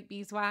straight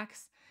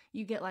beeswax,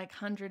 you get like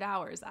 100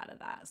 hours out of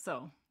that.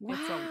 So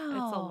it's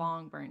a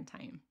long burn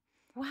time.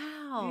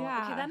 Wow.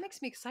 Yeah. Okay, that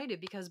makes me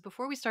excited because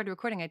before we started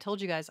recording, I told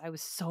you guys I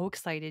was so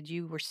excited.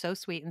 You were so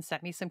sweet and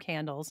sent me some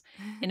candles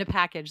in a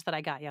package that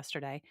I got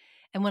yesterday.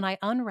 And when I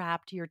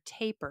unwrapped your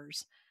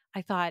tapers,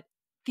 I thought,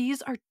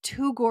 these are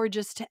too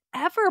gorgeous to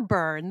ever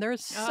burn. They're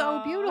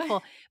so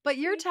beautiful. But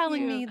you're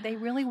telling me they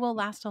really will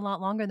last a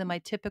lot longer than my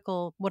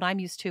typical, what I'm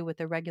used to with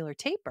a regular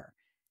taper.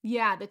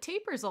 Yeah, the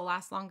tapers will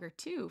last longer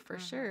too, for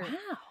sure.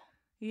 Wow.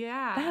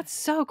 Yeah. That's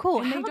so cool.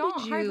 And they don't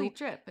hardly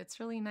drip. It's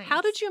really nice. How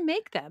did you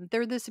make them?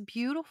 They're this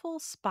beautiful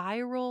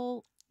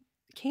spiral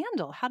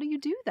candle. How do you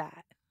do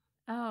that?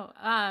 Oh,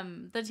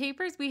 the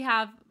tapers we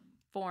have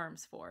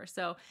forms for.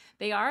 So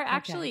they are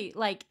actually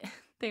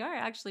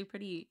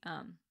pretty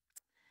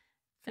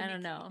I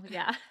don't know.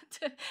 Yeah.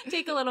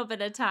 Take a little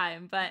bit of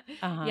time, but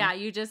yeah,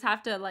 you just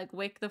have to like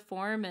wick the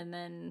form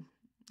and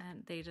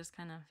they just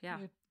kind of,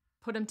 You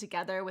put them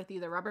together with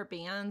either rubber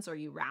bands or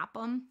you wrap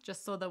them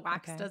just so the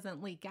wax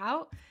doesn't leak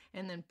out,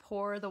 and then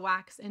pour the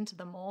wax into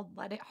the mold,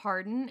 let it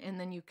harden, and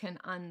then you can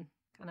kind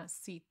of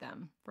seat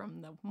them from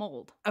the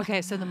mold.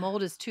 Okay, so the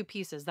mold is 2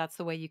 pieces. That's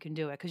the way you can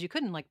do it because you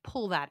couldn't like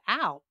pull that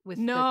out with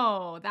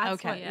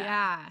that's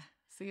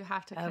so you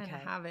have to kind of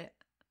have it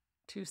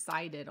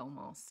 2-sided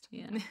almost.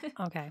 Yeah.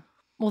 Okay.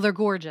 Well, they're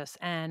gorgeous.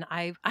 And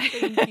Thank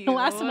you.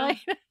 last night,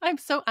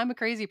 I'm a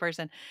crazy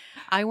person.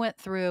 I went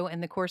through in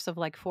the course of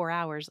like 4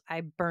 hours, I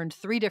burned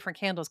 3 different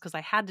candles because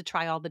I had to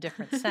try all the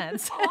different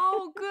scents.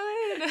 Oh,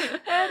 good.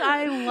 And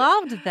I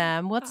loved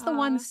them. What's the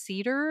one?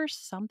 Cedar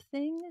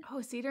something?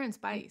 Oh, cedar and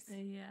spice.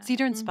 Yeah.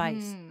 Cedar and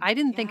spice. I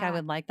didn't think I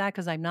would like that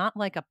because I'm not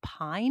like a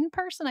pine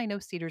person. I know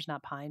cedar's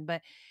not pine,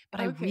 but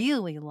I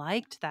really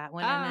liked that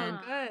one. Oh, and then,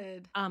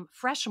 good.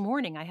 Fresh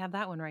Morning. I have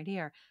that one right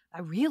here.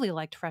 I really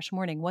liked Fresh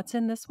Morning. What's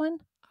in this one?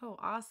 Oh,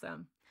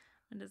 awesome.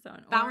 What is that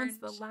one? That one's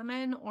the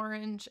lemon,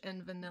 orange,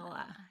 and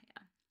vanilla.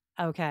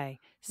 Okay.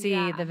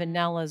 See, the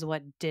vanilla is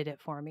what did it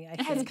for me. I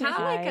think. It's kind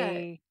of like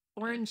a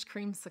orange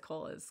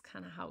creamsicle is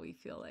kind of how we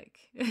feel like.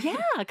 Yeah,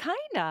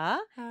 kind of.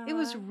 It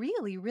was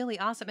really, really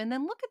awesome. And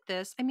then look at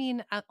this. I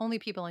mean, only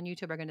people on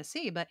YouTube are going to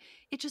see, but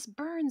it just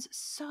burns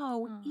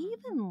so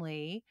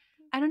evenly.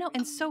 I don't know,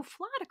 and so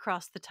flat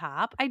across the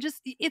top.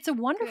 It's a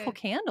wonderful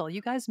Good. candle.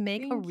 You guys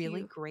make a Thank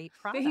really you. great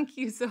product. Thank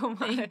you so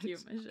much. Thank you,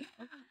 Michelle.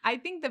 I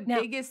think the Now,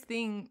 biggest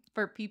thing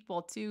for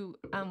people too,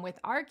 with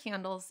our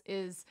candles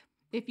is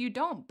if you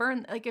don't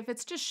burn, like if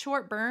it's just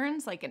short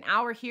burns, like an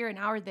hour here, an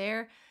hour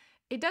there,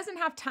 it doesn't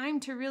have time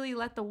to really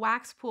let the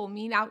wax pool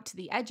meet out to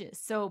the edges.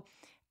 So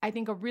I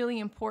think a really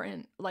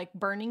important like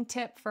burning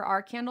tip for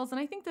our candles, and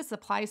I think this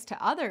applies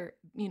to other,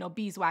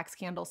 beeswax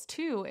candles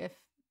too, if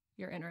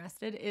you're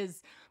interested,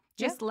 is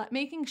just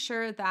making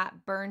sure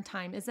that burn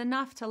time is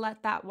enough to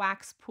let that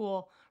wax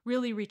pool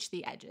really reach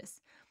the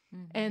edges.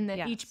 And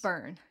then each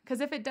burn.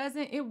 Because if it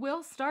doesn't, it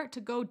will start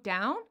to go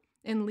down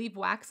and leave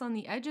wax on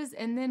the edges.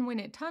 And then when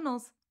it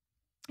tunnels,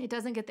 it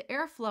doesn't get the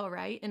airflow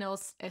right, and it'll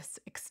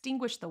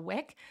extinguish the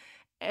wick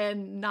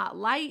and not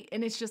light.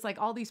 And it's just like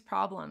all these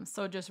problems.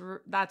 So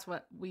that's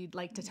what we'd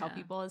like to tell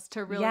people, is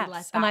to really let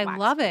that and I wax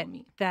love pool it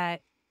meet.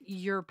 that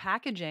your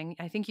packaging,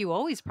 I think you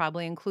always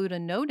probably include a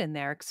note in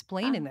there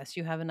explaining this.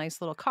 You have a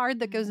nice little card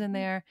that goes in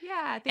there.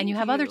 Yeah, and you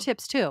have other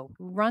tips too.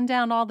 Run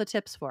down all the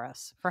tips for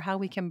us for how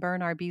we can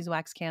burn our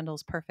beeswax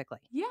candles perfectly.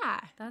 Yeah.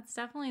 That's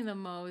definitely the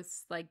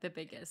most, like the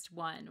biggest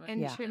one.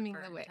 And trimming the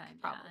burn wick, time,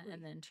 probably.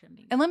 and then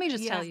trimming. And let me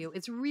just tell Yes. you,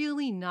 it's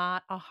really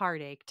not a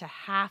heartache to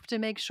have to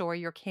make sure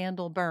your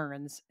candle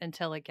burns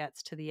until it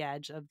gets to the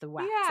edge of the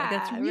wax. Like,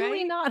 that's Yeah, really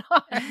right? not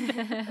hard.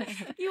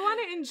 You want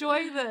to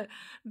enjoy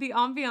the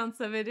ambiance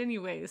of it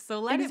anyways.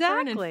 So let it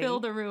burn and fill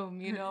the room,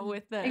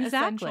 with the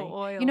essential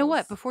oils. You know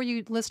what? Before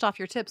you list off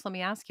your tips, let me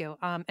ask you,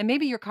 and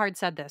maybe your card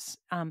said this,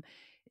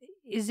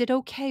 is it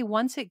okay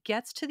once it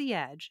gets to the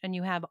edge and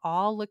you have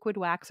all liquid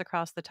wax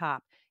across the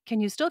top, can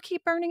you still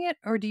keep burning it?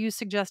 Or do you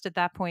suggest at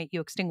that point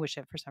you extinguish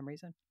it for some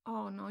reason?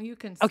 Oh, no, you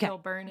can Okay. still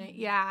burn it.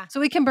 Yeah.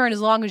 So it can burn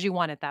as long as you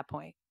want at that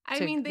point. I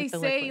mean, they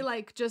say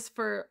like just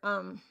for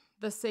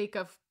the sake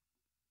of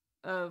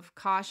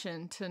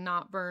caution to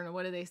not burn,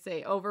 what do they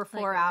say? Over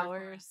 4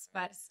 hours.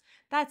 But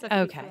that's a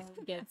Okay.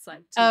 Gets like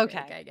too big,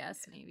 Okay. I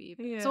guess, maybe.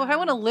 Yeah. So if I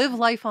want to live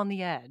life on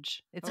the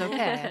edge, it's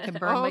okay. I can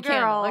burn my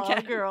candle.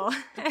 Okay. girl.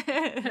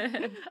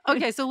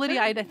 Okay, so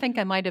Lydia, I think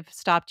I might have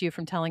stopped you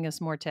from telling us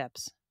more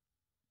tips.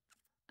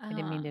 I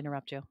didn't mean to Um,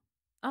 interrupt you.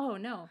 Oh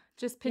no.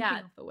 Just picking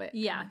off the wick.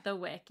 Yeah, the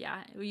wick.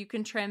 Yeah, you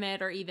can trim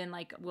it, or even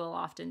like we'll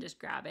often just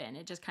grab it, and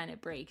it just kind of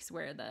breaks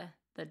where the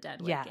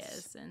dead wick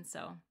is, and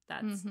so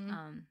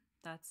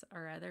that's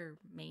our other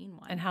main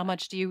one. And how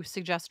much do you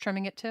suggest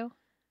trimming it to?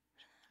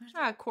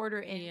 A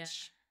 1/4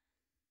 inch.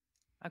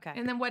 Okay.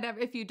 And then whatever,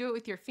 if you do it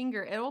with your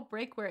finger, it'll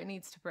break where it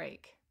needs to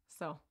break.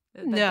 So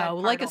the dead No, part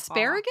like will fall off.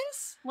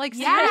 asparagus? Like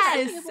Yes,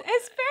 seriously?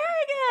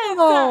 asparagus.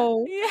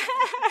 Oh.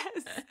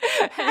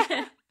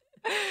 Yes.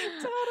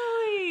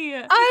 Totally.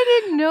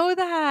 I didn't know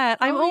that.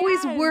 I'm Oh,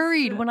 always yes.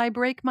 worried when I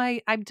break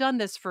I've done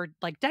this for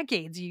like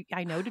decades.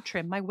 I know to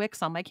trim my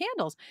wicks on my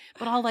candles,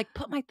 but I'll like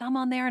put my thumb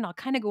on there and I'll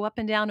kind of go up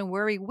and down and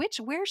worry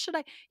where should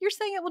I? You're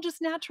saying it will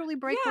just naturally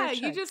break where Yeah, it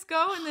you should. just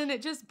go and then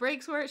it just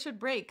breaks where it should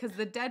break, because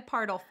the dead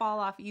part will fall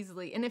off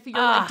easily. And if you're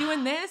like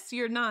doing this,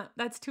 you're not.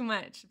 That's too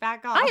much.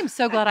 Back off. I am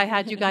so glad I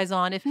had you guys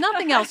on, if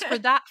nothing else for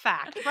that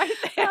fact right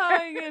there. Oh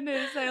my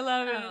goodness, I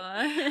love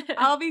it.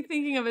 I'll be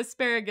thinking of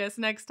asparagus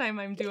next time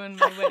I'm doing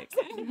my wick.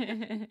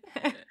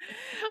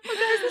 Well,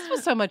 guys, this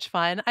was so much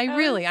fun. I'm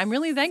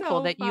really thankful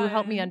so that you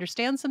helped me fun.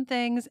 understand some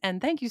things,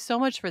 and thank you so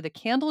much for the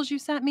candles you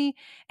sent me.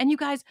 And you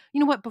guys, you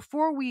know what?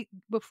 Before we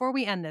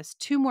end this,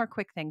 2 more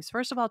quick things.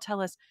 First of all,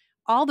 tell us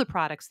all the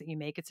products that you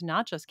make. It's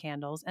not just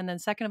candles. And then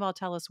second of all,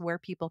 tell us where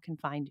people can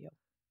find you.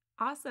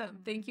 Awesome.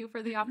 Thank you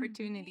for the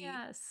opportunity.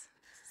 Yes.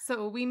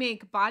 So we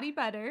make body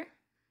butter,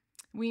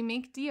 we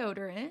make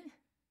deodorant,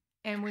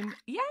 and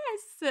yes.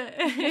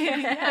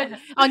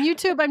 On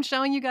YouTube, I'm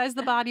showing you guys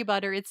the body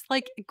butter. It's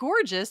like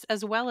gorgeous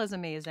as well as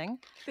amazing.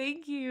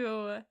 Thank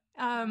you.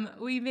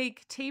 We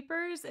make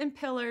tapers and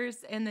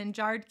pillars, and then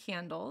jarred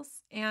candles,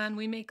 and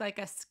we make like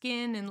a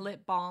skin and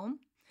lip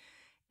balm.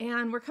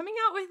 And we're coming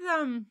out with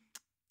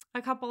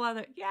a couple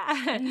other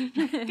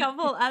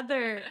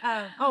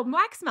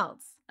wax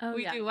melts. Oh,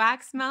 we yeah. do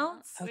wax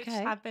melts, which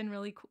Okay. have been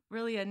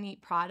really a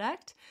neat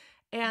product.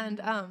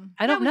 And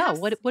I don't know.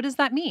 What does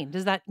that mean?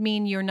 Does that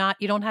mean you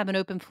don't have an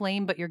open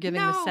flame, but you're giving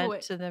the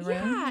scent to the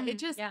room? Yeah, it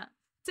just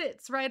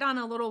sits right on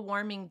a little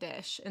warming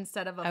dish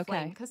instead of a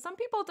flame. Because some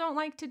people don't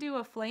like to do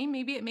a flame.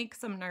 Maybe it makes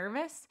them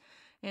nervous.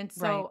 And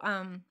so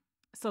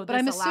but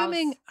I'm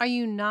assuming, are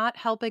you not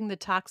helping the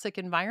toxic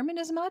environment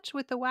as much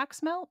with the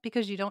wax melt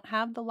because you don't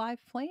have the live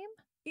flame?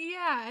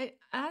 Yeah,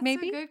 that's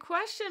Maybe? a good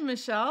question,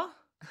 Michelle.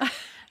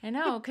 I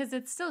know, because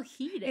it's still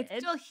heated. It's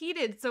still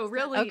heated, so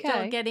really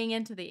still getting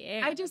into the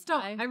air. I just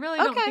don't. I really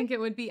don't think it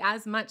would be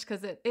as much,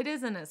 because it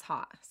isn't as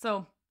hot.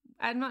 So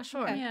I'm not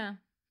sure. Okay. Yeah.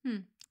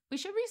 We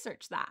should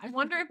research that. I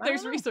wonder if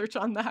there's research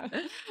on that.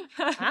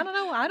 I don't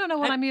know. I don't know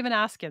what I'm even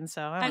asking.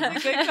 So I don't know.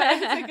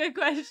 That's a good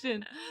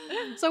question.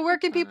 So where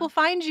can people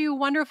find you,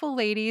 wonderful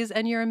ladies,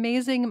 and your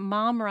amazing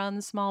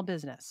mom-run small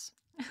business?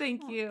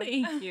 Thank you.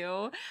 Thank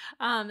you.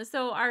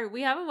 So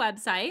we have a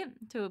website,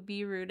 so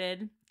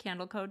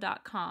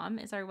berootedcandleco.com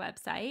is our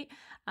website.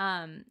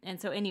 And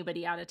so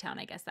anybody out of town,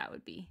 I guess that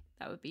would be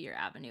that would be your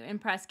avenue. In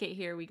Prescott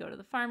here, we go to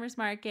the farmer's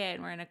market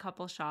and we're in a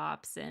couple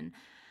shops and,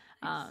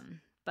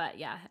 but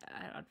yeah,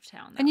 out of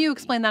town. And you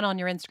explain that on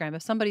your Instagram.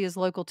 If somebody is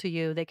local to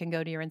you, they can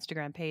go to your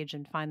Instagram page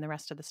and find the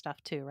rest of the stuff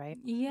too, right?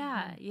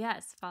 Yeah.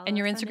 Yes. Follow And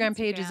your us on Instagram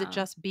page, is it Instagram.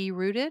 just Be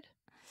Rooted?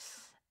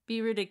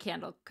 Be Rooted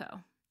Candle Co.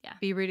 Yeah.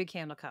 Be Rooted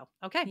Candle Co.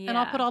 Okay. Yeah. And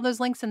I'll put all those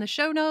links in the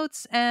show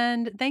notes.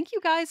 And thank you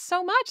guys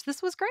so much.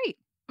 This was great.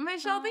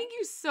 Michelle, thank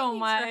you so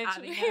much.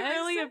 We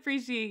really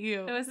appreciate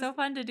you. It was so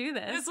fun to do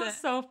this. This was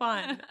so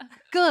fun.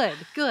 Good.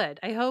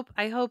 I hope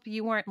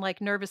you weren't like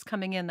nervous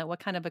coming in that what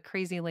kind of a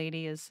crazy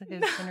lady is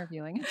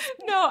interviewing.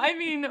 No, I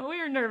mean,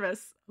 we were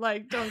nervous.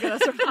 Like, don't get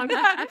us wrong.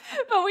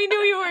 But we knew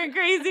you weren't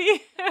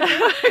crazy.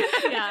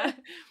 Yeah.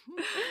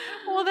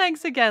 Well,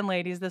 thanks again,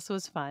 ladies. This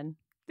was fun.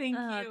 Thank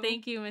you.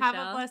 Thank you, Michelle.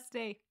 Have a blessed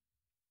day.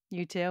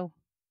 You too.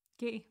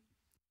 Okay.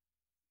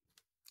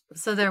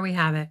 So there we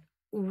have it.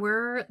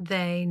 Were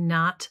they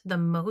not the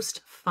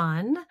most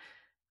fun?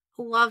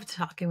 Loved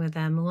talking with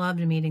them,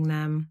 loved meeting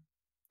them.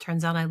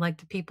 Turns out I like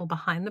the people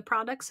behind the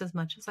products as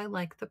much as I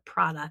like the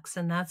products,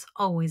 and that's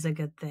always a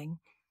good thing.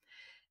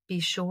 Be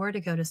sure to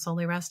go to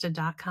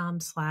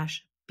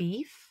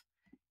soullyrested.com/beef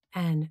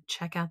and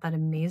check out that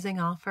amazing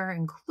offer,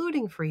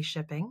 including free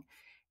shipping.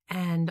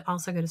 And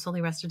also go to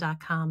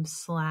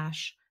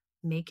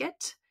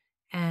soullyrested.com/makeit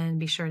and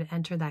be sure to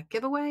enter that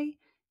giveaway.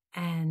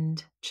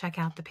 And check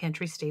out the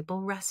pantry staple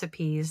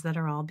recipes that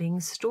are all being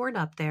stored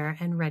up there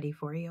and ready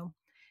for you.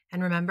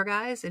 And remember,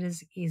 guys, it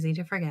is easy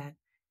to forget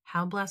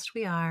how blessed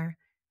we are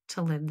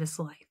to live this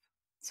life.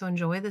 So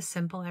enjoy the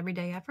simple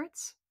everyday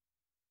efforts.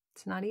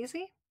 It's not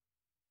easy,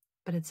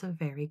 but it's a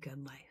very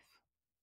good life.